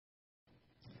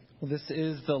Well, this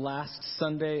is the last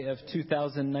Sunday of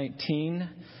 2019,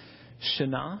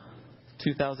 Shana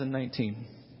 2019.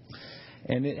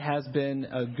 And it has been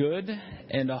a good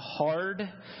and a hard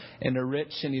and a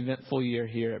rich and eventful year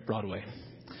here at Broadway.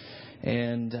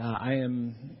 And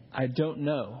I don't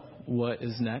know what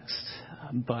is next,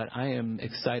 but I am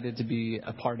excited to be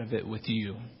a part of it with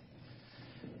you.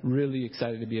 Really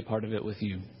excited to be a part of it with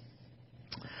you.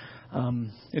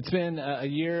 It's been a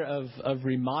year of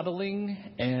remodeling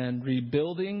and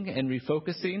rebuilding and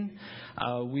refocusing.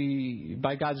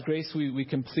 By God's grace, we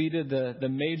completed the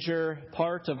major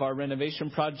part of our renovation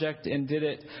project and did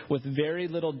it with very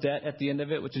little debt at the end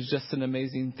of it, which is just an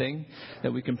amazing thing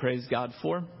that we can praise God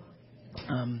for.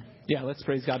 Let's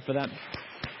praise God for that.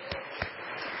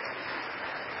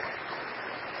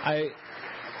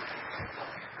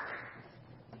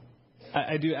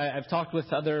 I've talked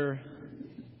with other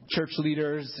church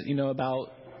leaders,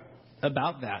 about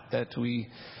that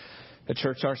a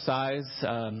church our size,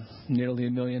 nearly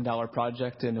 $1 million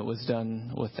project, and it was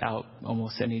done without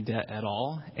almost any debt at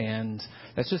all. And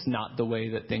that's just not the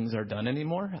way that things are done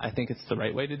anymore. I think it's the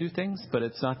right way to do things, but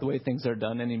it's not the way things are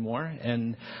done anymore.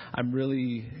 And I'm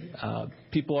really,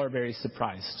 people are very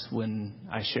surprised when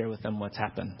I share with them what's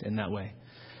happened in that way.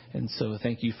 And so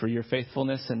thank you for your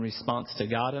faithfulness and response to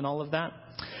God and all of that.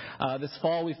 This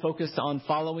fall, we focused on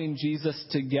following Jesus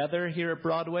together here at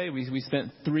Broadway. We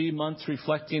spent 3 months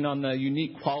reflecting on the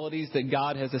unique qualities that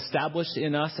God has established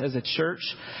in us as a church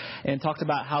and talked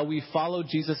about how we follow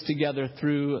Jesus together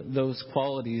through those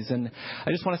qualities. And I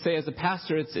just want to say, as a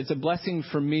pastor, it's a blessing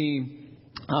for me.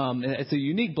 It's a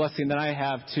unique blessing that I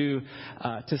have to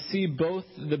see both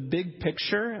the big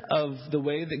picture of the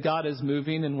way that God is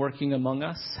moving and working among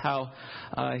us, how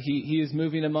He is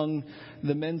moving among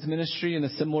the men's ministry in a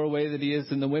similar way that He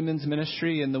is in the women's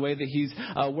ministry, and the way that He's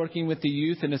working with the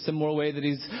youth in a similar way that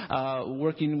He's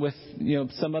working with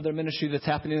some other ministry that's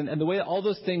happening, and the way all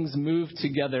those things move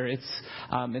together. It's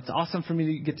awesome for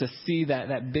me to get to see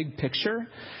that big picture.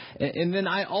 And then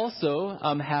I also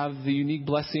have the unique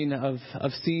blessing of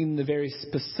seeing the very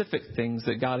specific things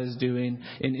that God is doing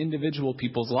in individual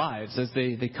people's lives as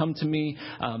they come to me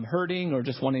hurting or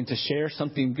just wanting to share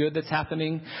something good that's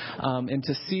happening, and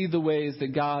to see the ways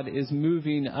that God is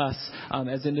moving us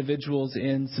as individuals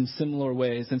in some similar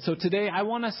ways. And so today I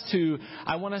want us to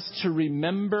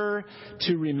remember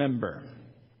to remember.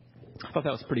 I thought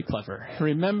that was pretty clever.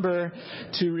 Remember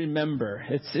to remember.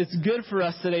 It's good for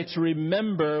us today to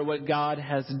remember what God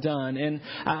has done. And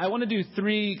I want to do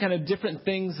 3 kind of different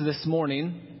things this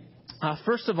morning.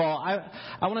 First of all,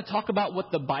 I want to talk about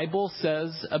what the Bible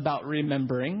says about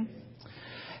remembering.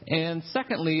 And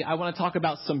secondly, I want to talk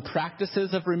about some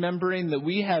practices of remembering that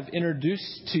we have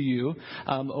introduced to you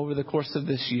over the course of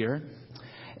this year.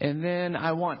 And then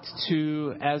I want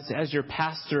to, as your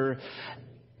pastor,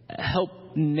 help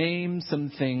name some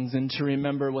things and to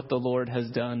remember what the Lord has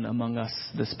done among us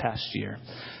this past year.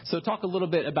 So talk a little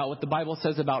bit about what the Bible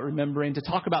says about remembering, to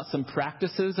talk about some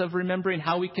practices of remembering,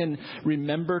 how we can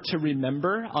remember to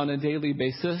remember on a daily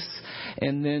basis,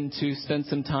 and then to spend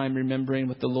some time remembering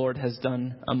what the Lord has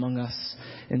done among us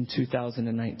in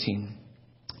 2019.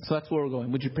 So that's where we're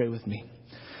going. Would you pray with me?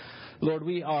 Lord,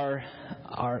 we are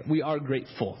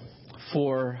grateful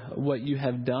for what you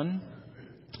have done.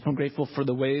 I'm grateful for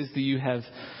the ways that you have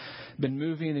been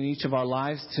moving in each of our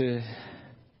lives to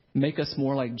make us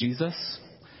more like Jesus.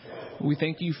 We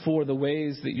thank you for the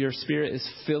ways that your Spirit is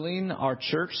filling our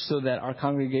church so that our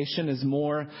congregation is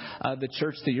more the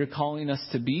church that you're calling us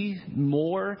to be,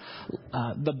 more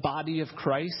the body of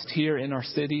Christ here in our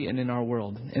city and in our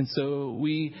world. And so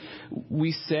we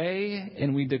say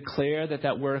and we declare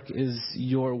that work is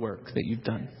your work that you've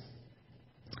done.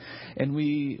 And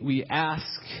we ask,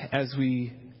 as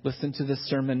we listen to this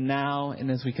sermon now and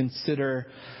as we consider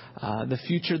the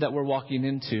future that we're walking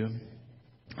into,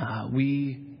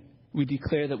 we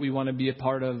declare that we want to be a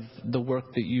part of the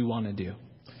work that you want to do.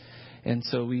 And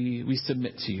so we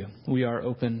submit to you. We are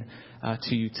open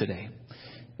to you today.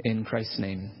 In Christ's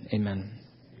name, amen.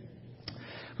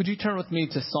 Would you turn with me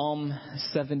to Psalm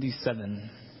 77?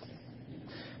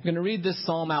 I'm going to read this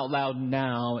psalm out loud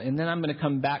now, and then I'm going to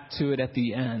come back to it at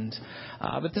the end.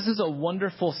 But this is a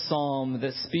wonderful psalm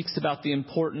that speaks about the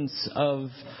importance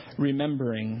of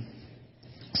remembering.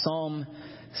 Psalm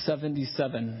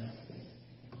 77.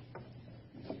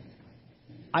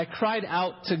 I cried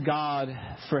out to God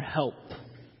for help.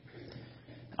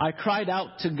 I cried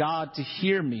out to God to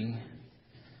hear me.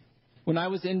 When I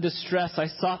was in distress, I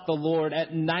sought the Lord.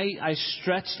 At night, I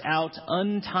stretched out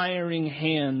untiring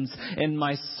hands, and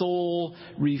my soul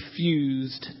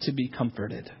refused to be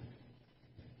comforted.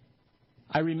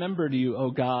 I remembered you,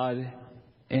 O God,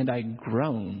 and I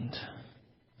groaned.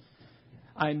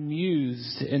 I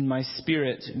mused, and my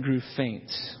spirit grew faint.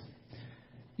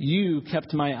 You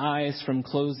kept my eyes from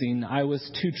closing. I was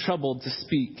too troubled to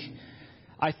speak.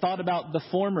 I thought about the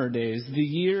former days, the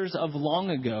years of long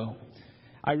ago.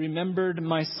 I remembered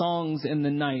my songs in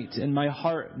the night, and my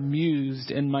heart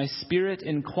mused, and my spirit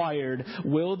inquired,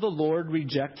 will the Lord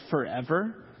reject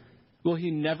forever? Will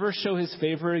he never show his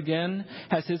favor again?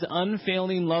 Has his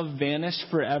unfailing love vanished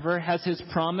forever? Has his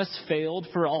promise failed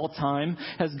for all time?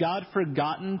 Has God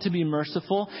forgotten to be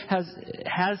merciful?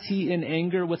 Has he in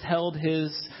anger withheld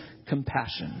his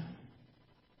compassion?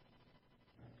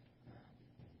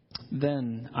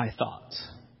 Then I thought,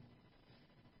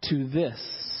 to this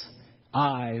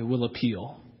I will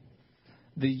appeal,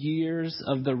 the years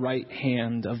of the right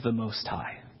hand of the Most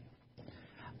High.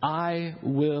 I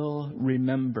will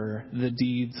remember the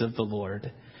deeds of the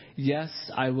Lord. Yes,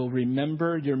 I will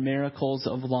remember your miracles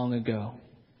of long ago.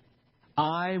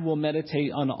 I will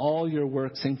meditate on all your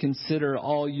works and consider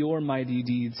all your mighty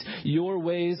deeds. Your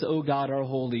ways, O God, are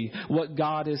holy. What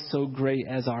God is so great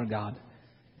as our God?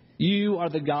 You are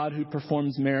the God who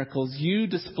performs miracles. You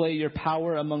display your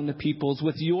power among the peoples.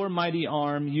 With your mighty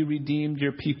arm, you redeemed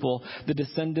your people, the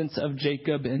descendants of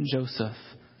Jacob and Joseph.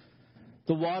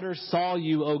 The waters saw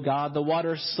you, O God. The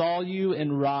waters saw you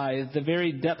and writhed. The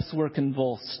very depths were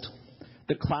convulsed.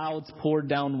 The clouds poured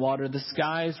down water. The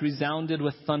skies resounded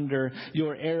with thunder.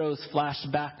 Your arrows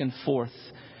flashed back and forth.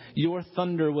 Your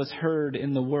thunder was heard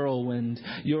in the whirlwind.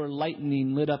 Your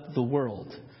lightning lit up the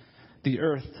world. The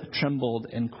earth trembled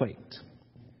and quaked.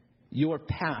 Your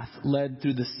path led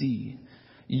through the sea.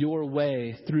 Your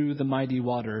way through the mighty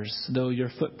waters, though your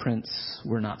footprints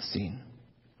were not seen.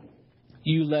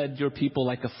 You led your people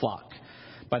like a flock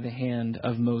by the hand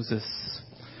of Moses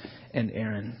and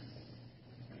Aaron.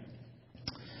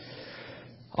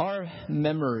 Our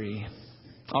memory,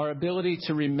 our ability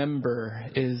to remember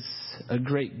is a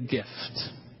great gift.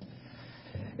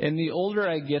 And the older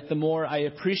I get, the more I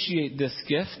appreciate this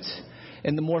gift,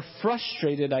 and the more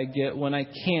frustrated I get when I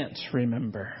can't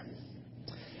remember.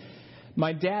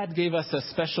 My dad gave us a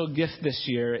special gift this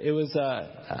year. It was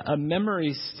a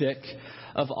memory stick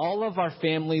of all of our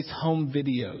family's home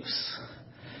videos.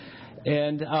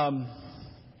 And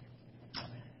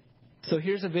so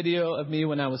here's a video of me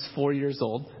when I was 4 years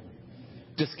old.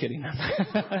 Just kidding.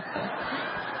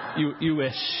 You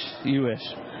wish.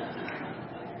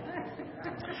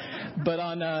 But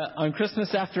on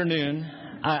Christmas afternoon,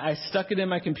 I stuck it in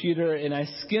my computer and I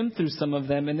skimmed through some of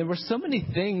them, and there were so many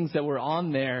things that were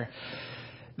on there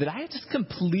that I had just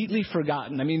completely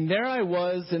forgotten. I mean, there I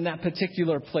was in that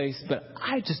particular place, but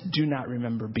I just do not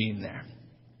remember being there.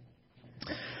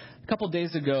 A couple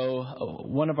days ago,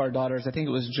 one of our daughters, I think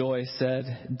it was Joy,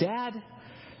 said, "Dad,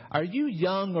 are you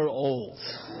young or old?"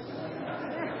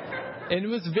 And it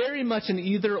was very much an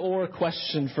either-or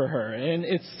question for her. And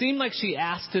it seemed like she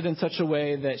asked it in such a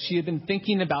way that she had been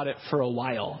thinking about it for a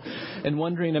while and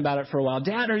wondering about it for a while.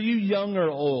 "Dad, are you young or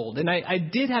old?" And I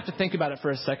did have to think about it for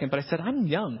a second, but I said, "I'm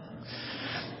young."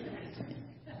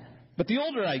 But the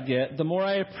older I get, the more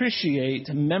I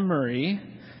appreciate memory,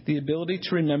 the ability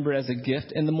to remember as a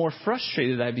gift, and the more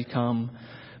frustrated I become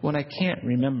when I can't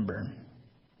remember.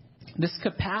 This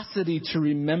capacity to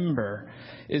remember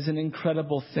is an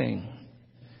incredible thing.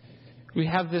 We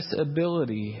have this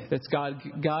ability that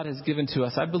God has given to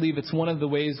us. I believe it's one of the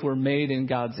ways we're made in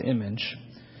God's image.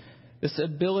 This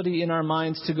ability in our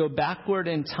minds to go backward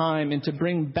in time and to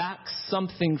bring back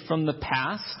something from the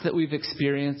past that we've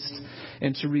experienced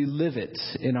and to relive it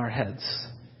in our heads.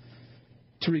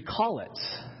 To recall it.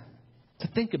 To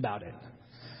think about it.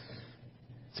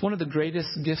 It's one of the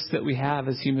greatest gifts that we have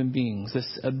as human beings,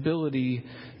 this ability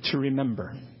to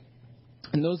remember.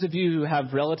 And those of you who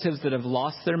have relatives that have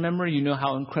lost their memory, you know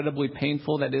how incredibly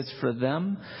painful that is for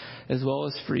them as well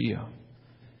as for you.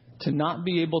 To not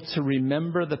be able to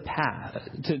remember the past,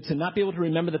 to not be able to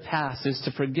remember the past is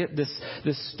to forget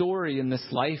this story and this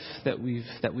life that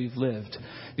we've lived.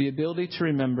 The ability to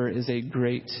remember is a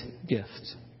great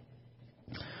gift.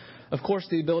 Of course,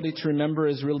 the ability to remember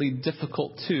is really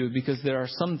difficult too, because there are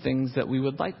some things that we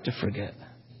would like to forget.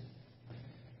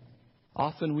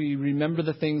 Often we remember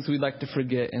the things we'd like to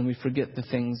forget, and we forget the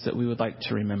things that we would like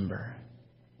to remember.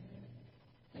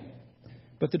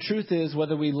 But the truth is,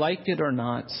 whether we like it or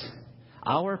not,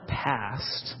 our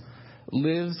past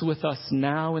lives with us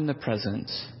now in the present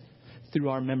through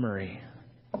our memory.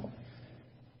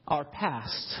 Our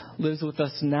past lives with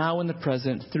us now in the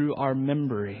present through our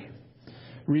memory.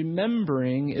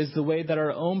 Remembering is the way that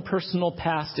our own personal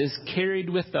past is carried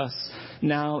with us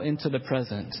now into the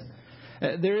present.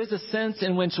 There is a sense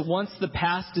in which once the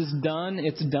past is done,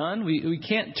 it's done. We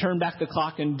can't turn back the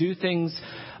clock and do things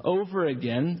over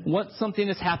again. Once something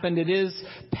has happened, it is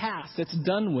past. It's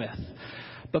done with.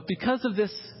 But because of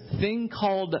this thing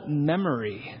called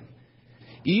memory,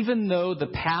 even though the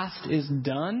past is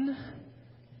done,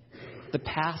 the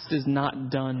past is not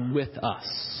done with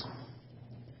us.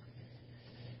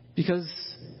 Because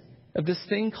of this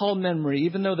thing called memory,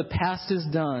 even though the past is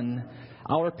done,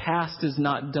 our past is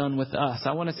not done with us.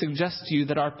 I want to suggest to you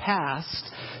that our past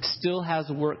still has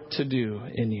work to do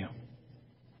in you.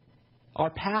 Our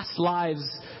past lives,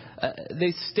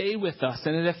 they stay with us,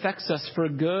 and it affects us for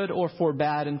good or for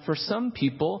bad. And for some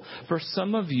people, for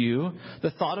some of you,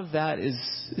 the thought of that is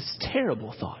a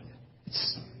terrible thought.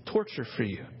 It's torture for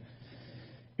you.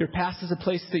 Your past is a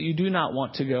place that you do not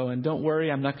want to go, and don't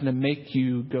worry, I'm not going to make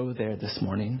you go there this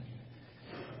morning.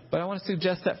 But I want to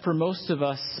suggest that for most of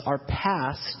us, our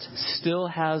past still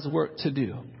has work to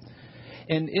do.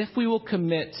 And if we will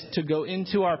commit to go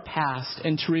into our past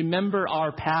and to remember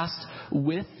our past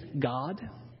with God,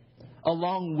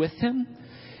 along with Him,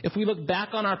 if we look back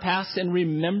on our past and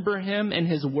remember Him and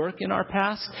His work in our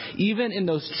past, even in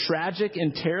those tragic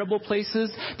and terrible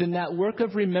places, then that work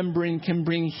of remembering can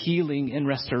bring healing and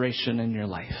restoration in your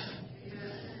life.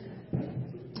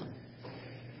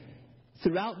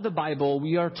 Throughout the Bible,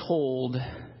 we are told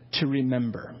to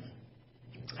remember.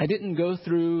 I didn't go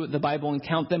through the Bible and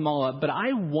count them all up, but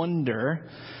I wonder,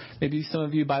 maybe some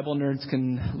of you Bible nerds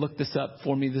can look this up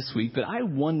for me this week, but I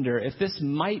wonder if this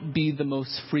might be the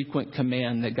most frequent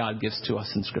command that God gives to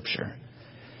us in Scripture.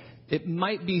 It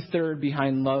might be third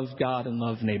behind love God and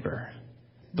love neighbor,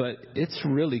 but it's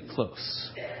really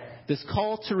close. This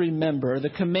call to remember,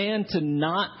 the command to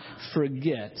not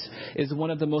forget, is one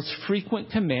of the most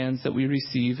frequent commands that we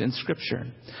receive in Scripture.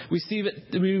 We receive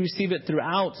it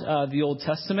throughout the Old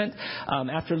Testament.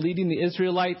 After leading the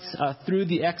Israelites through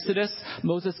the Exodus,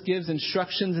 Moses gives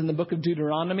instructions in the book of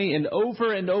Deuteronomy, and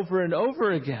over and over and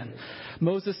over again,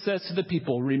 Moses says to the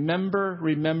people, remember,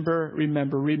 remember,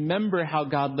 remember. Remember how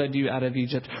God led you out of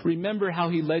Egypt. Remember how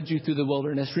He led you through the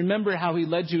wilderness. Remember how He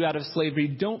led you out of slavery.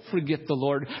 Don't forget the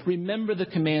Lord. Remember the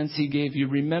commands He gave you.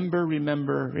 Remember,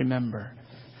 remember, remember.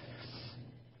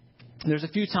 There's a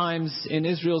few times in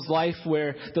Israel's life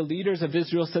where the leaders of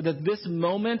Israel said that this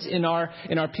moment in our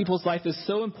people's life is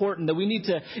so important that we need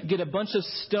to get a bunch of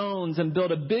stones and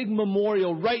build a big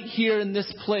memorial right here in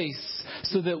this place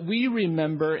so that we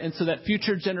remember and so that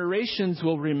future generations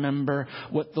will remember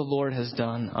what the Lord has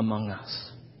done among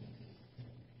us.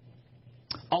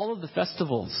 All of the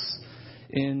festivals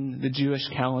in the Jewish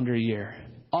calendar year,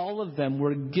 all of them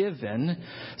were given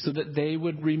so that they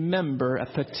would remember a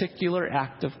particular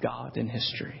act of God in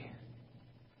history.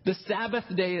 The Sabbath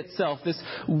day itself, this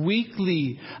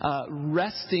weekly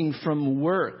resting from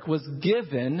work, was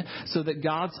given so that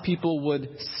God's people would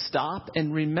stop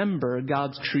and remember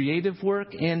God's creative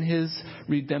work and His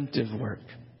redemptive work.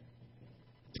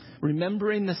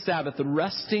 Remembering the Sabbath,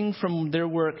 resting from their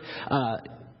work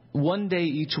one day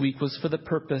each week, was for the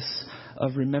purpose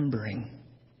of remembering.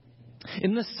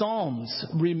 In the Psalms,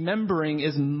 remembering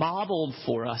is modeled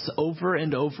for us over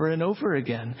and over and over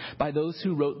again by those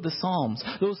who wrote the Psalms.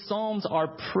 Those Psalms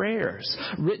are prayers,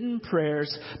 written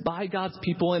prayers by God's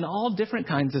people in all different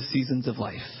kinds of seasons of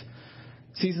life.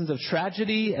 Seasons of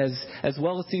tragedy as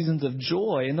well as seasons of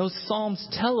joy. And those Psalms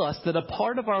tell us that a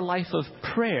part of our life of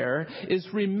prayer is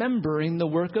remembering the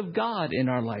work of God in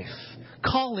our life.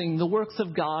 Calling the works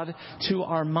of God to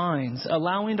our minds,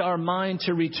 allowing our mind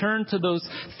to return to those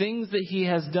things that He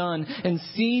has done and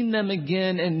seeing them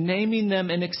again and naming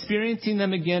them and experiencing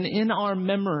them again in our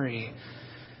memory.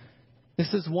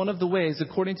 This is one of the ways,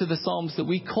 according to the Psalms, that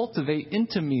we cultivate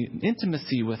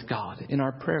intimacy with God in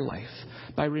our prayer life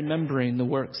by remembering the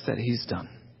works that He's done.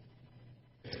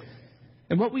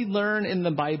 And what we learn in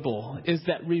the Bible is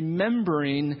that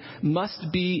remembering must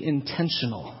be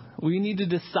intentional. We need to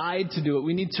decide to do it.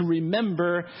 We need to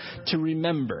remember to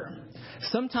remember.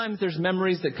 Sometimes there's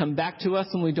memories that come back to us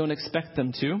when we don't expect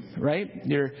them to, right?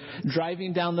 You're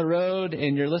driving down the road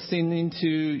and you're listening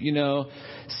to,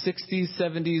 60s,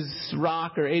 70s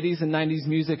rock or 80s and 90s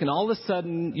music, and all of a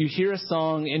sudden you hear a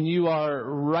song and you are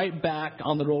right back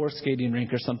on the roller skating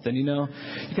rink or something, You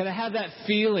kind of have that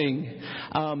feeling.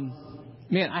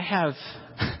 I have...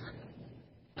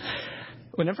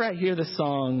 Whenever I hear the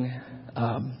song...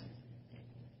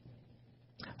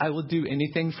 I Will Do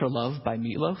Anything for Love by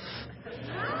Meatloaf.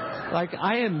 Like,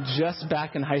 I am just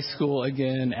back in high school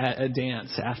again at a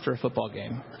dance after a football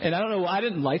game. And I don't know, I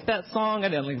didn't like that song. I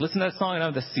didn't listen to that song. I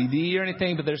don't have the CD or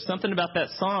anything, but there's something about that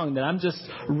song that I'm just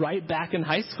right back in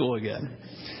high school again.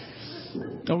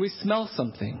 Or we smell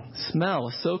something. Smell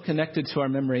is so connected to our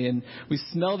memory, and we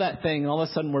smell that thing, and all of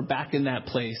a sudden we're back in that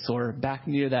place or back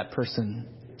near that person.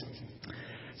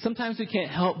 Sometimes we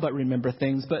can't help but remember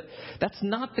things, but that's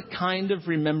not the kind of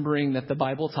remembering that the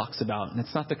Bible talks about, and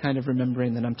it's not the kind of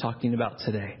remembering that I'm talking about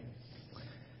today.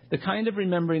 The kind of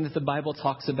remembering that the Bible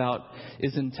talks about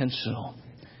is intentional.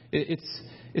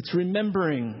 It's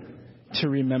remembering to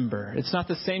remember. It's not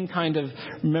the same kind of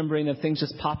remembering of things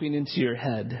just popping into your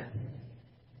head.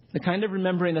 The kind of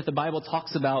remembering that the Bible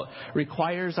talks about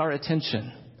requires our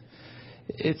attention.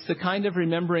 It's the kind of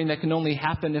remembering that can only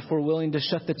happen if we're willing to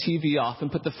shut the TV off and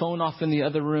put the phone off in the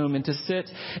other room and to sit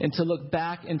and to look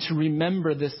back and to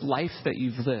remember this life that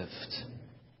you've lived.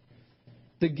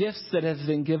 The gifts that have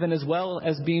been given, as well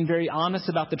as being very honest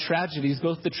about the tragedies,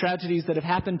 both the tragedies that have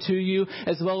happened to you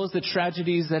as well as the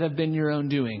tragedies that have been your own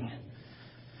doing.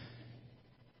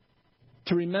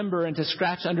 To remember and to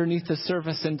scratch underneath the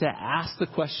surface and to ask the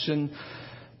question,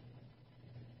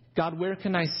 God, where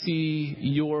can I see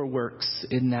your works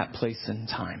in that place and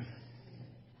time?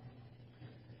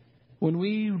 When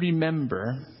we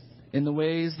remember in the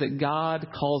ways that God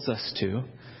calls us to,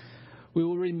 we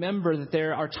will remember that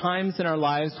there are times in our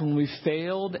lives when we've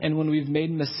failed and when we've made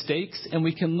mistakes, and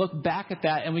we can look back at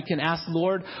that and we can ask,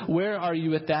 Lord, where are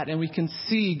you at that? And we can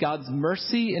see God's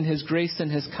mercy and His grace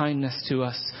and His kindness to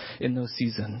us in those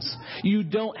seasons. You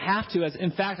don't have to.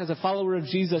 In fact, as a follower of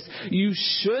Jesus, you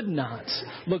should not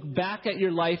look back at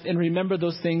your life and remember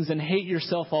those things and hate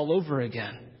yourself all over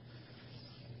again.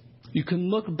 You can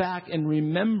look back and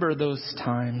remember those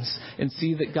times and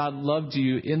see that God loved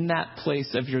you in that place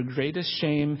of your greatest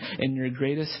shame and your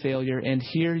greatest failure. And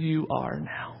here you are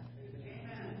now,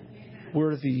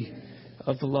 worthy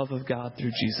of the love of God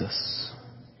through Jesus.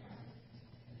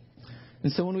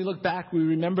 And so when we look back, we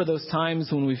remember those times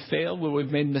when we failed, where we've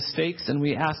made mistakes, and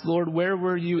we ask, Lord, where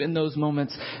were you in those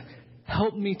moments?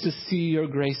 Help me to see your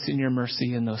grace and your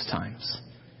mercy in those times.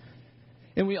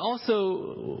 And we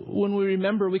also, when we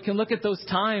remember, we can look at those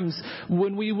times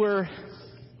when we were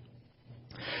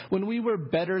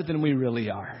better than we really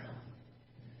are.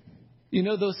 You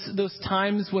know, those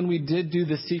times when we did do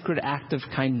the secret act of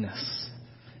kindness,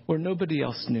 where nobody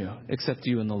else knew except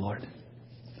you and the Lord.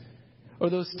 Or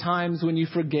those times when you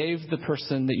forgave the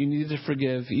person that you needed to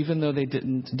forgive, even though they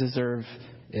didn't deserve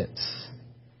it.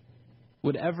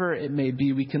 Whatever it may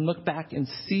be, we can look back and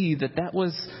see that that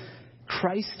was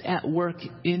Christ at work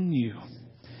in you,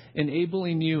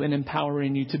 enabling you and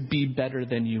empowering you to be better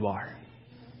than you are.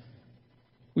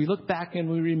 We look back and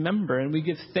we remember and we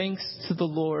give thanks to the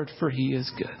Lord, for He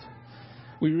is good.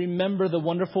 We remember the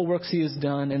wonderful works He has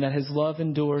done and that His love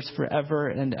endures forever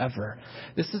and ever.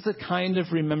 This is the kind of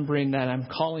remembering that I'm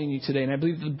calling you today, and I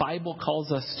believe the Bible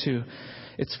calls us to.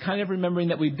 It's kind of remembering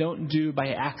that we don't do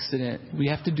by accident. We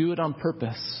have to do it on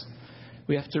purpose.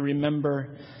 We have to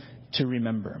remember to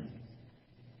remember.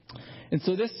 And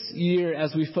so this year,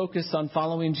 as we focus on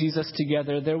following Jesus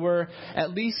together, there were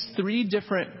at least 3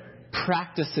 different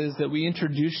practices that we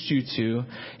introduced you to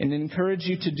and encourage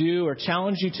you to do or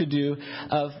challenge you to do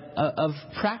of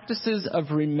practices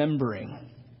of remembering.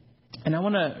 And I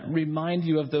want to remind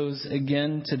you of those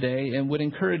again today, and would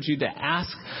encourage you to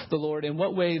ask the Lord in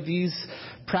what way these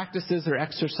practices or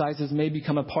exercises may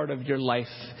become a part of your life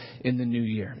in the new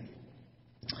year.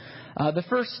 The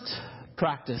first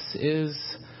practice is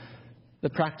the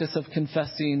practice of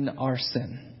confessing our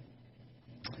sin.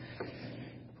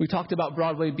 We talked about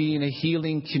Broadway being a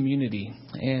healing community,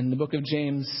 and the book of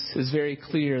James is very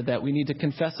clear that we need to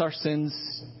confess our sins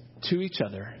to each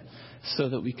other so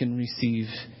that we can receive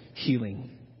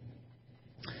healing.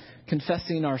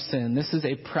 Confessing our sin. This is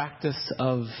a practice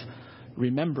of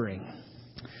remembering.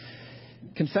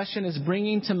 Confession is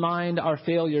bringing to mind our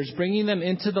failures, bringing them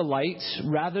into the light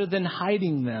rather than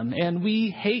hiding them. And we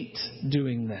hate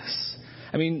doing this.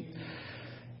 I mean,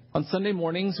 on Sunday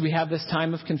mornings, we have this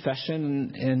time of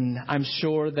confession, and I'm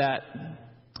sure that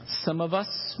some of us,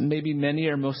 maybe many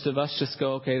or most of us, just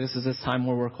go, okay, this is this time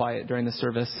where we're quiet during the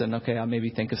service, and okay, I'll maybe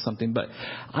think of something. But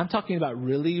I'm talking about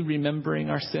really remembering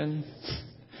our sin,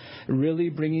 really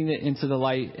bringing it into the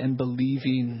light and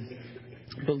believing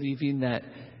that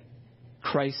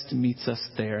Christ meets us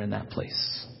there in that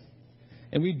place.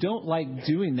 And we don't like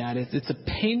doing that. It's a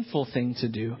painful thing to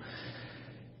do.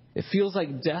 It feels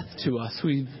like death to us.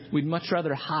 We'd much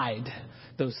rather hide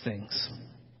those things.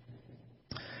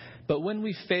 But when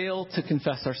we fail to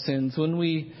confess our sins, when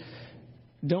we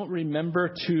don't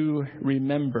remember to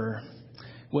remember,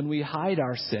 when we hide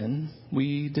our sin,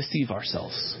 we deceive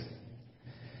ourselves.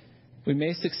 We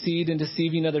may succeed in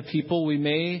deceiving other people. We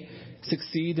may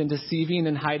succeed in deceiving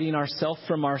and hiding ourselves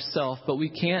from ourselves, but we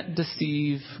can't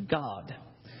deceive God.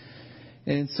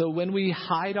 And so when we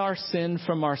hide our sin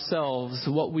from ourselves,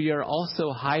 what we are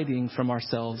also hiding from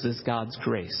ourselves is God's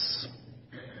grace.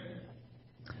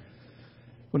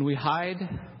 When we hide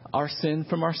our sin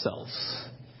from ourselves,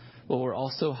 what we're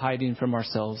also hiding from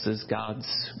ourselves is God's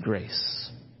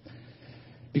grace.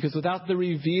 Because without the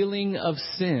revealing of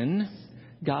sin,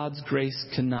 God's grace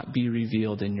cannot be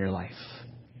revealed in your life.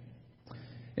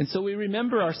 And so we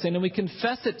remember our sin and we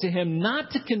confess it to Him,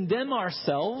 not to condemn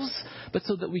ourselves, but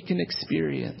so that we can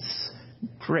experience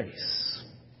grace.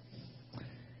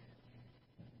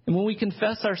 And when we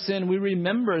confess our sin, we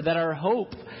remember that our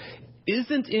hope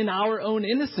isn't in our own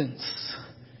innocence.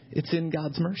 It's in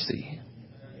God's mercy.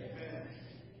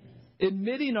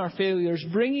 Admitting our failures,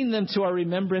 bringing them to our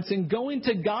remembrance, and going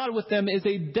to God with them is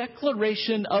a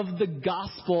declaration of the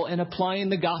gospel and applying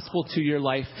the gospel to your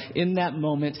life in that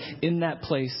moment, in that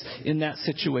place, in that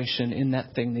situation, in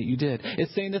that thing that you did.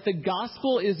 It's saying that the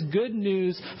gospel is good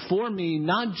news for me,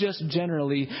 not just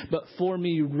generally, but for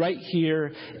me right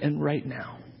here and right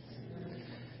now.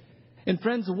 And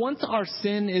friends, once our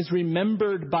sin is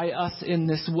remembered by us in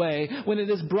this way, when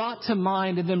it is brought to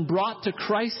mind and then brought to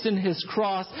Christ and His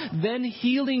cross, then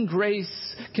healing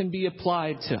grace can be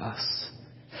applied to us.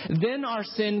 Then our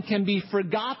sin can be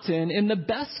forgotten in the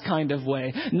best kind of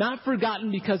way. Not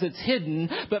forgotten because it's hidden,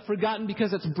 but forgotten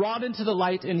because it's brought into the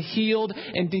light and healed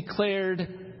and declared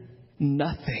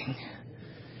nothing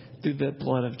through the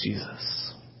blood of Jesus.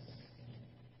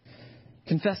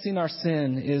 Confessing our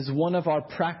sin is one of our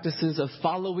practices of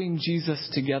following Jesus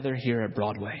together here at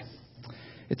Broadway.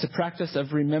 It's a practice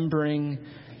of remembering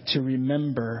to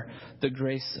remember the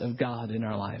grace of God in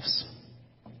our lives.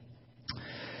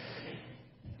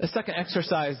 A second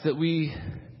exercise that we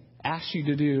asked you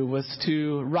to do was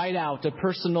to write out a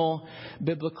personal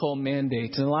biblical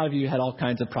mandate. And a lot of you had all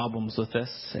kinds of problems with this.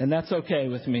 And that's okay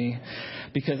with me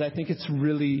because I think it's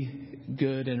really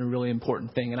good and a really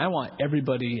important thing. And I want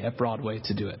everybody at Broadway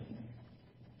to do it.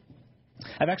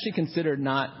 I've actually considered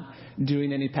not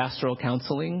doing any pastoral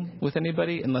counseling with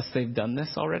anybody unless they've done this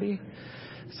already.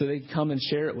 So they come and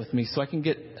share it with me so I can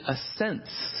get a sense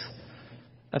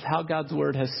of how God's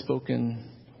Word has spoken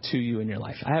to you in your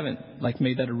life. I haven't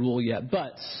made that a rule yet,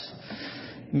 but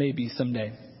maybe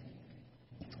someday.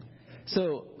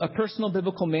 So a personal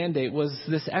biblical mandate was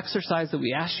this exercise that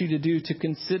we asked you to do to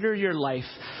consider your life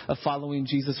of following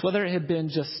Jesus, whether it had been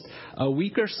just a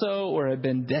week or so or it had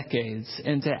been decades,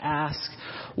 and to ask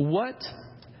what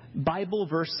Bible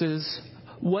verses,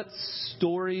 what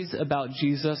stories about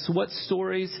Jesus, what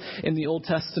stories in the Old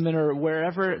Testament or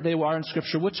wherever they are in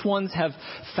Scripture, which ones have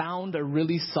found a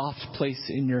really soft place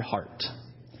in your heart?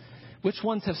 Which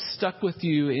ones have stuck with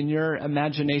you in your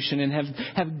imagination and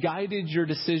have guided your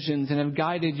decisions and have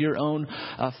guided your own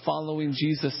following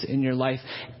Jesus in your life?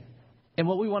 And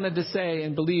what we wanted to say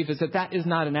and believe is that that is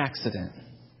not an accident.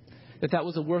 That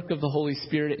was a work of the Holy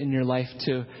Spirit in your life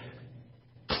to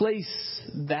place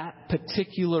that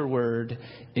particular word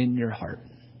in your heart.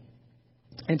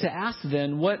 And to ask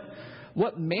then,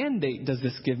 what mandate does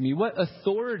this give me? What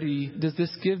authority does this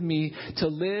give me to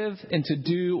live and to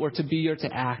do or to be or to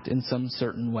act in some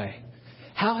certain way?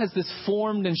 How has this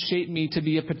formed and shaped me to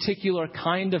be a particular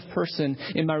kind of person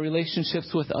in my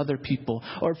relationships with other people?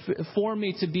 Or formed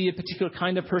me to be a particular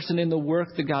kind of person in the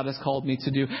work that God has called me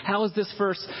to do? How has this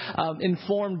first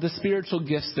informed the spiritual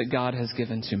gifts that God has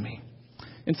given to me?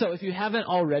 And so if you haven't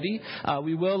already,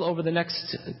 we will over the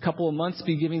next couple of months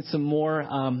be giving some more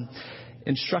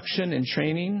instruction and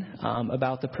training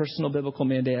about the personal biblical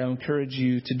mandate. I encourage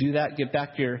you to do that. Get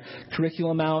back your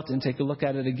curriculum out and take a look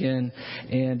at it again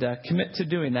and commit to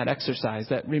doing that exercise,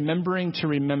 that remembering to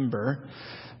remember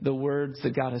the words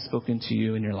that God has spoken to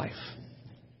you in your life.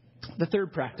 The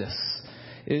third practice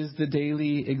is the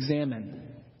daily examine.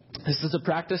 This is a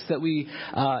practice that we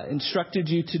instructed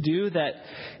you to do that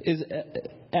is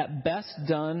at best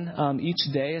done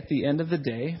each day at the end of the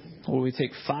day, where we take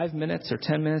 5 minutes or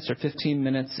 10 minutes or 15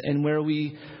 minutes and where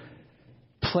we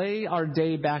play our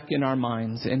day back in our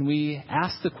minds and we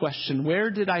ask the question, where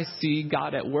did I see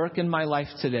God at work in my life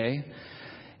today?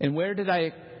 And where did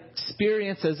I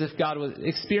experience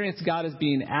God as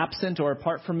being absent or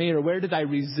apart from me? Or where did I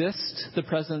resist the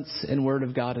presence and word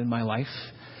of God in my life?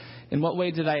 In what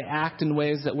way did I act in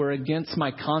ways that were against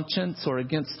my conscience or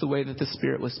against the way that the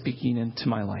Spirit was speaking into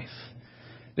my life?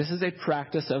 This is a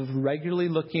practice of regularly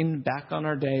looking back on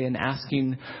our day and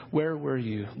asking, where were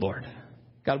you, Lord?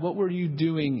 God, what were you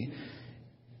doing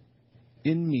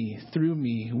in me, through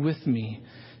me, with me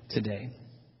today?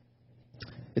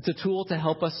 It's a tool to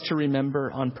help us to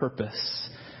remember on purpose,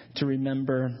 to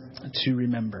remember, to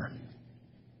remember.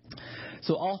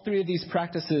 So all three of these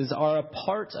practices are a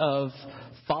part of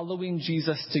following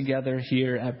Jesus together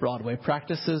here at Broadway.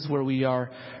 Practices where we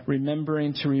are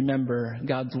remembering to remember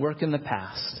God's work in the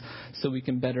past so we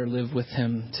can better live with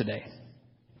Him today.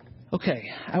 Okay,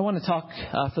 I want to talk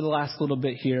for the last little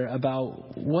bit here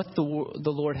about what the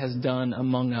Lord has done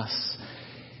among us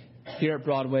here at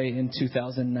Broadway in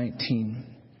 2019.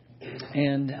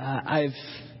 And I've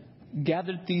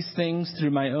gathered these things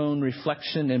through my own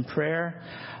reflection and prayer,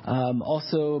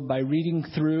 also by reading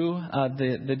through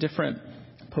the different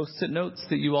Post-it notes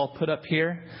that you all put up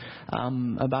here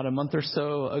about a month or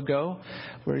so ago,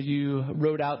 where you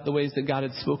wrote out the ways that God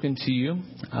had spoken to you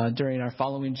during our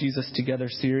Following Jesus Together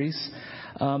series.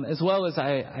 As well as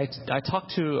I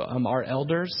talked to our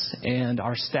elders and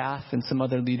our staff and some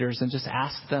other leaders and just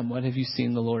asked them, what have you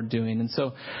seen the Lord doing? And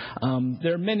so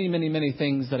there are many, many, many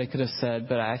things that I could have said,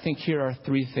 but I think here are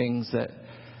three things that,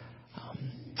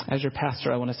 as your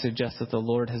pastor, I want to suggest that the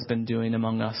Lord has been doing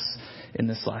among us in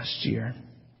this last year.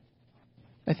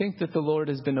 I think that the Lord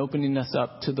has been opening us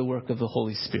up to the work of the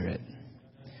Holy Spirit.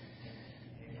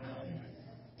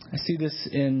 I see this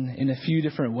in a few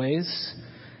different ways.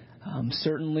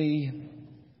 Certainly,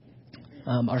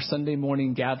 our Sunday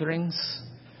morning gatherings.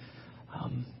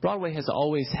 Broadway has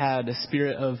always had a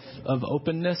spirit of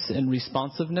openness and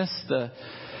responsiveness.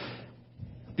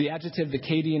 The adjective that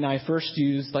Katie and I first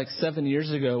used like 7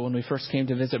 years ago when we first came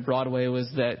to visit Broadway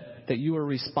was that you are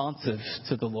responsive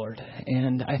to the Lord.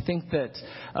 And I think that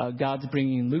God's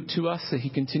bringing Luke to us, that He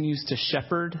continues to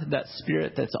shepherd that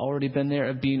spirit that's already been there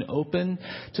of being open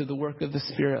to the work of the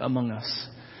Spirit among us.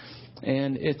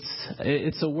 And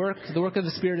it's a work. The work of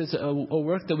the Spirit is a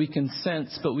work that we can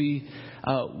sense, but we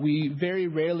very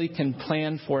rarely can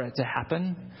plan for it to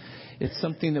happen. It's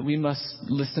something that we must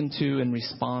listen to and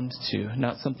respond to,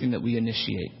 not something that we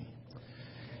initiate.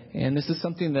 And this is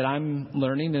something that I'm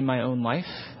learning in my own life.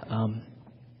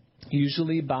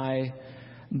 Usually by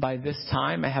this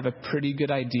time, I have a pretty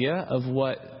good idea of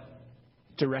what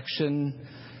direction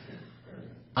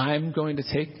I'm going to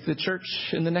take the church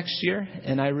in the next year,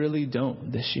 and I really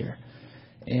don't this year.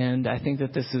 And I think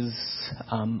that this is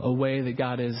a way that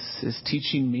God is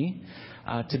teaching me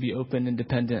to be open and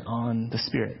dependent on the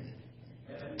Spirit.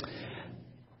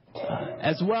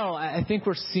 As well, I think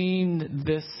we're seeing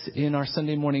this in our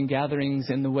Sunday morning gatherings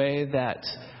in the way that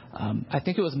I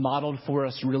think it was modeled for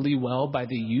us really well by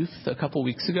the youth a couple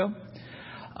weeks ago.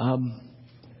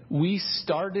 We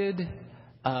started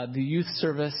the youth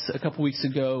service a couple weeks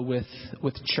ago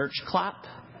with church clap.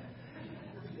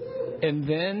 And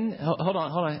then, hold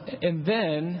on. And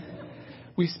then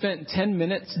we spent 10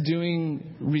 minutes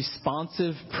doing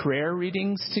responsive prayer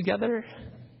readings together.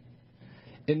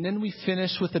 And then we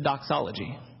finished with the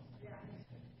doxology.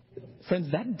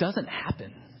 Friends, that doesn't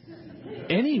happen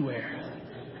anywhere.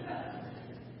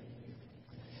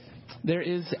 There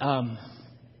is an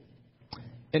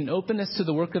openness to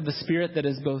the work of the Spirit that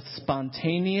is both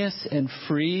spontaneous and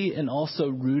free and also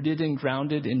rooted and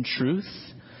grounded in truth.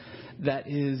 That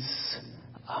is,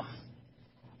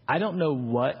 I don't know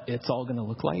what it's all going to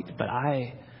look like, but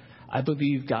I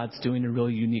believe God's doing a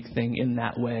really unique thing in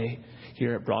that way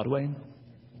here at Broadway,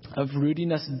 of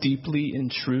rooting us deeply in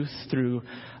truth through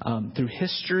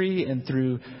history and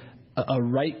through a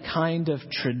right kind of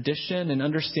tradition, and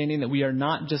understanding that we are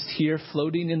not just here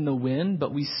floating in the wind,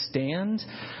 but we stand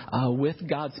with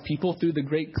God's people through the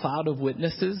great cloud of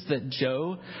witnesses that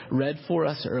Joe read for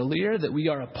us earlier, that we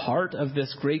are a part of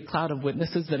this great cloud of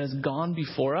witnesses that has gone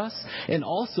before us, and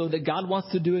also that God wants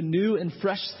to do a new and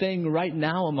fresh thing right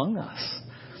now among us.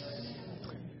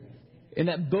 And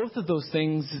that both of those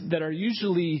things that are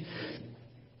usually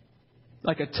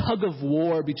like a tug of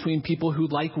war between people who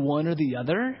like one or the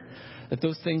other, that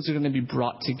those things are going to be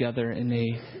brought together in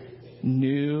a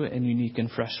new and unique and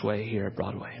fresh way here at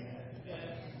Broadway.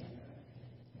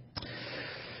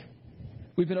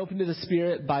 We've been open to the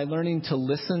Spirit by learning to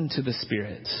listen to the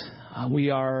Spirit. We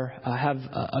have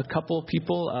a couple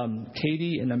people,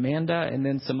 Katie and Amanda, and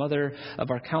then some other of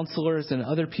our counselors and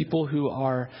other people who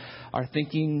are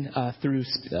thinking through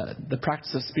the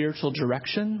practice of spiritual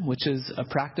direction, which is a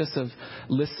practice of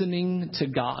listening to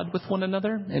God with one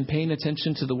another and paying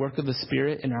attention to the work of the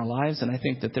Spirit in our lives. And I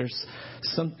think that there's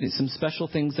some special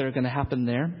things that are going to happen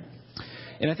there.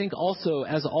 And I think also,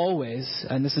 as always,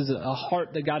 and this is a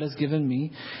heart that God has given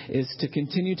me, is to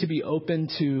continue to be open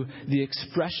to the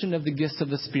expression of the gifts of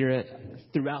the Spirit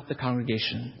throughout the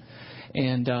congregation.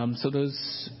 And so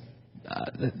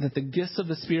that the gifts of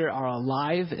the Spirit are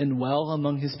alive and well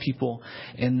among His people,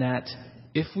 and that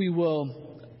if we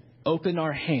will open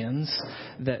our hands,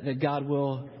 that God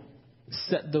will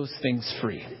set those things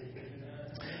free.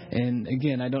 And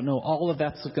again, I don't know all of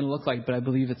that's going to look like, but I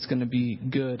believe it's going to be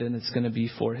good and it's going to be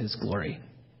for His glory.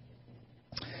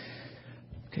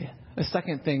 Okay. The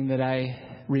second thing that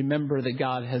I remember that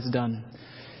God has done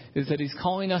is that He's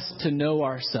calling us to know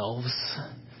ourselves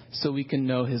so we can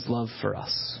know His love for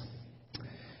us.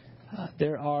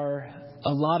 There are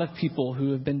a lot of people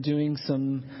who have been doing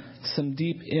some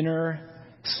deep inner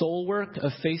soul work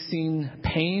of facing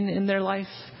pain in their life.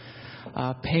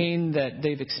 Pain that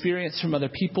they've experienced from other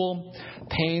people,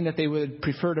 pain that they would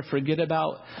prefer to forget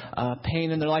about,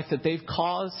 pain in their life that they've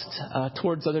caused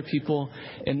towards other people,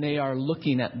 and they are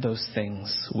looking at those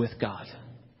things with God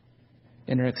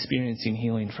and are experiencing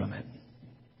healing from it.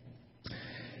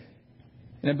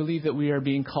 And I believe that we are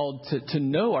being called to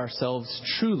know ourselves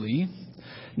truly,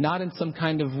 not in some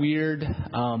kind of weird,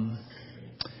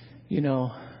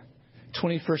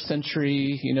 21st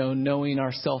century, knowing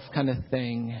ourselves kind of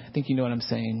thing. I think you know what I'm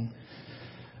saying.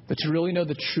 But to really know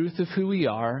the truth of who we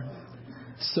are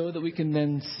so that we can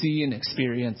then see and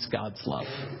experience God's love.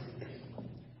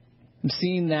 I'm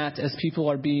seeing that as people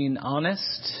are being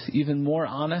honest, even more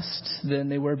honest than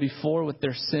they were before with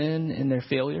their sin and their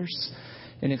failures,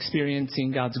 and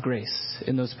experiencing God's grace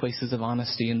in those places of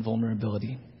honesty and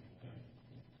vulnerability.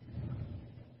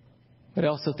 What I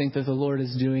also think that the Lord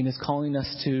is doing is calling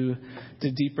us to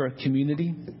deeper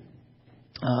community.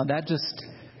 That just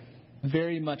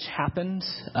very much happened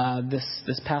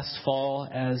this past fall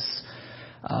as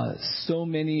so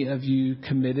many of you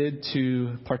committed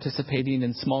to participating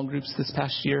in small groups this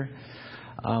past year.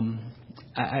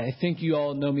 I think you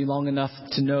all know me long enough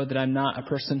to know that I'm not a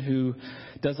person who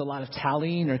does a lot of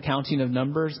tallying or counting of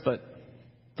numbers, but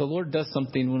the Lord does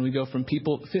something when we go from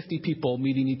 50 people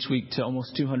meeting each week to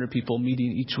almost 200 people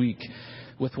meeting each week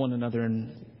with one another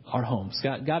in our homes.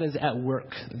 God is at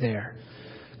work there,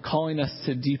 calling us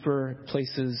to deeper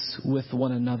places with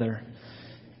one another.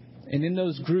 And in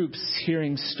those groups,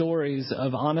 hearing stories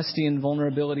of honesty and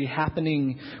vulnerability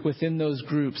happening within those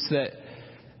groups, that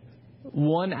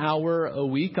 1 hour a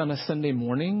week on a Sunday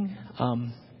morning,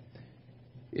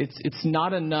 it's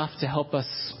not enough to help us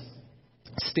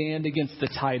stand against the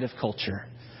tide of culture.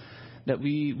 That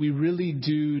we really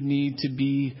do need to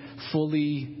be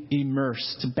fully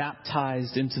immersed,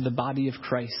 baptized into the body of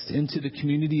Christ, into the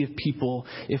community of people,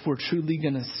 if we're truly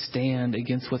going to stand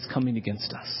against what's coming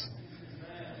against us.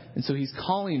 And so He's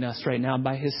calling us right now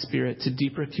by His Spirit to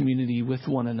deeper community with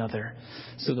one another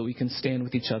so that we can stand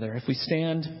with each other. If we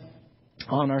stand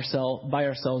by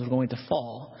ourselves, we're going to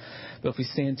fall. But if we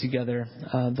stand together,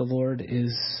 the Lord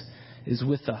is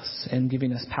with us and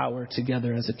giving us power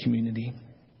together as a community.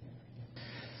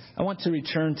 I want to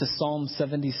return to Psalm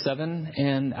 77,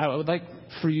 and I would like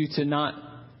for you to not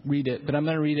read it, but I'm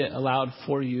going to read it aloud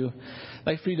for you. I'd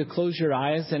like for you to close your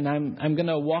eyes, and I'm going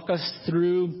to walk us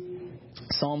through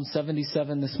Psalm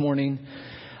 77 this morning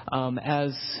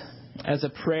as a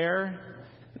prayer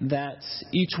that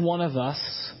each one of us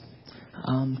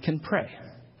can pray.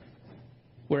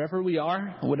 Wherever we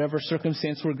are, whatever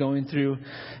circumstance we're going through,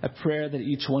 a prayer that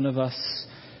each one of us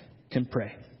can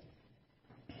pray.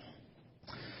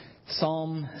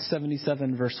 Psalm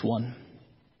 77, verse 1.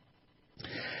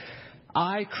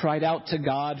 I cried out to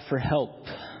God for help.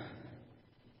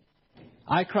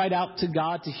 I cried out to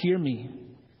God to hear me.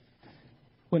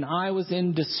 When I was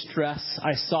in distress,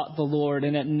 I sought the Lord,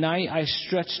 and at night I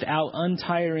stretched out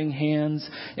untiring hands,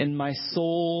 and my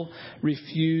soul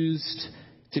refused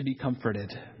to be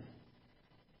comforted.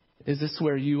 Is this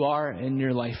where you are in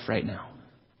your life right now?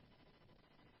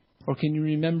 Or can you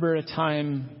remember a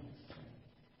time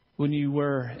when you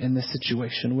were in this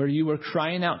situation where you were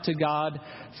crying out to God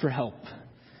for help?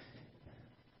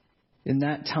 In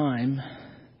that time,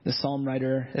 the psalm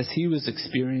writer, as he was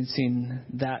experiencing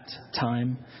that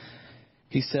time,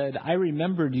 he said, I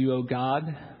remembered you, O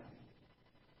God,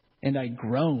 and I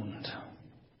groaned.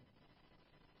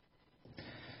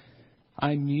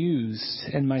 I mused,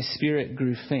 and my spirit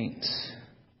grew faint.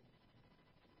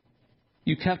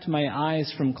 You kept my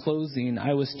eyes from closing.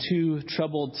 I was too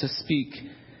troubled to speak.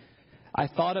 I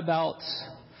thought about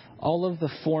all of the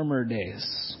former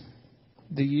days,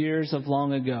 the years of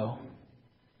long ago.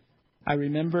 I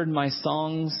remembered my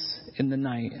songs in the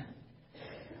night.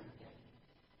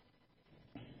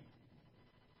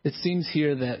 It seems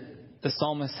here that the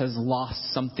psalmist has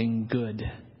lost something good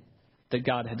that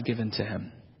God had given to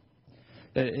him.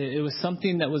 That it was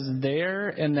something that was there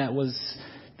and that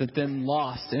then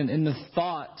lost. And the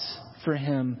thought for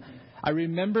him, I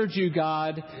remembered you,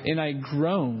 God, and I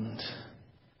groaned.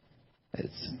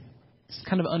 It's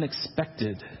kind of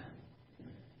unexpected.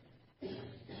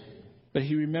 But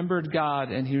he remembered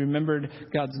God, and he remembered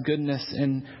God's goodness.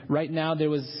 And right now there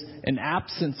was an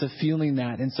absence of feeling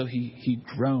that. And so he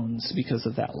groans because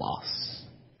of that loss.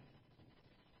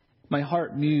 My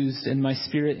heart mused and my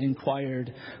spirit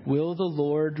inquired, will the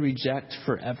Lord reject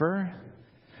forever?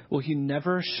 Will he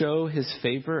never show his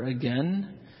favor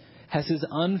again? Has his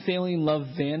unfailing love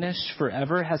vanished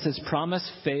forever? Has his promise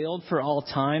failed for all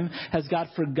time? Has God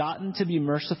forgotten to be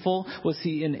merciful? Has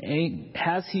he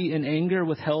in anger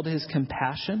withheld his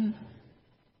compassion?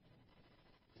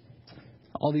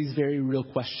 All these very real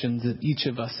questions that each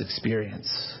of us experience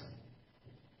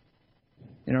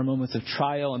in our moments of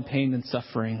trial and pain and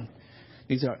suffering.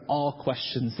 These are all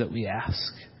questions that we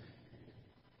ask.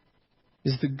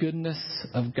 Is the goodness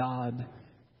of God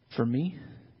for me?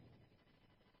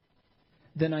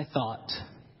 Then I thought,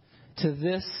 to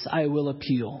this I will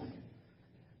appeal.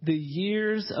 The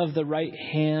years of the right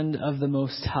hand of the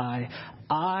Most High,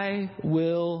 I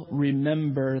will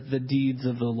remember the deeds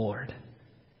of the Lord.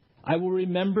 I will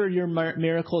remember your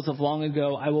miracles of long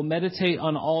ago. I will meditate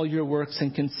on all your works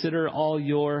and consider all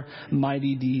your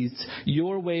mighty deeds.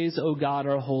 Your ways, O God,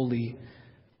 are holy.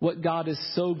 What God is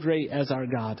so great as our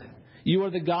God? You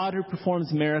are the God who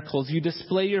performs miracles. You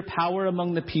display your power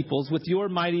among the peoples. With your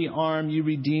mighty arm, you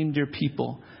redeemed your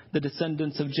people, the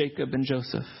descendants of Jacob and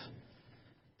Joseph.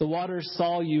 The waters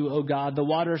saw you, O God. The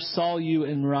waters saw you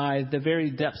and writhed. The very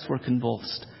depths were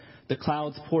convulsed. The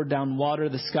clouds poured down water.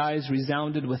 The skies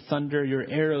resounded with thunder. Your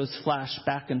arrows flashed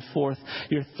back and forth.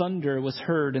 Your thunder was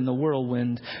heard in the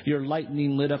whirlwind. Your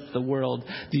lightning lit up the world.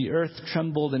 The earth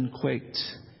trembled and quaked.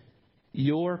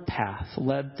 Your path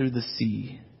led through the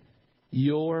sea.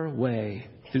 Your way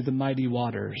through the mighty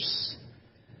waters,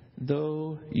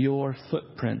 though your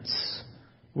footprints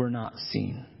were not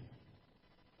seen.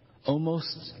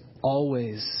 Almost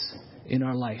always in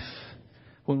our life,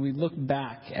 when we look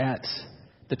back at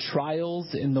the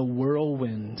trials in the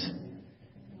whirlwind,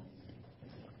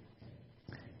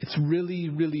 it's really,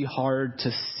 really hard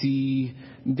to see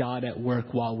God at work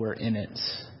while we're in it.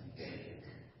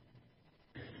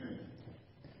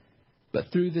 But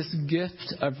through this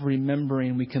gift of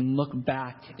remembering, we can look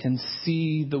back and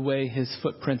see the way his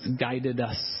footprints guided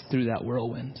us through that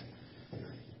whirlwind.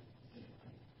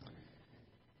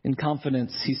 In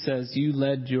confidence, he says, you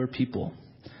led your people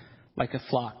like a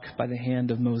flock by the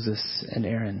hand of Moses and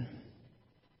Aaron.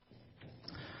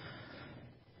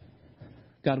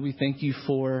 God, we thank you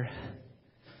for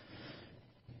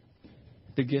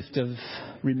the gift of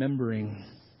remembering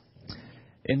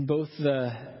in both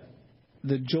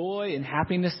the joy and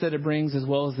happiness that it brings, as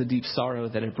well as the deep sorrow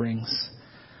that it brings.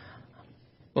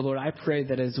 But Lord, I pray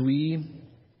that as we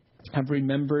have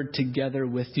remembered together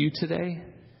with you today,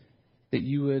 that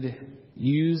you would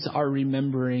use our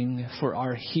remembering for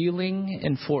our healing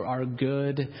and for our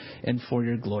good and for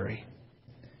your glory.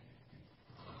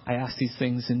 I ask these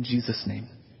things in Jesus' name.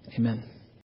 Amen.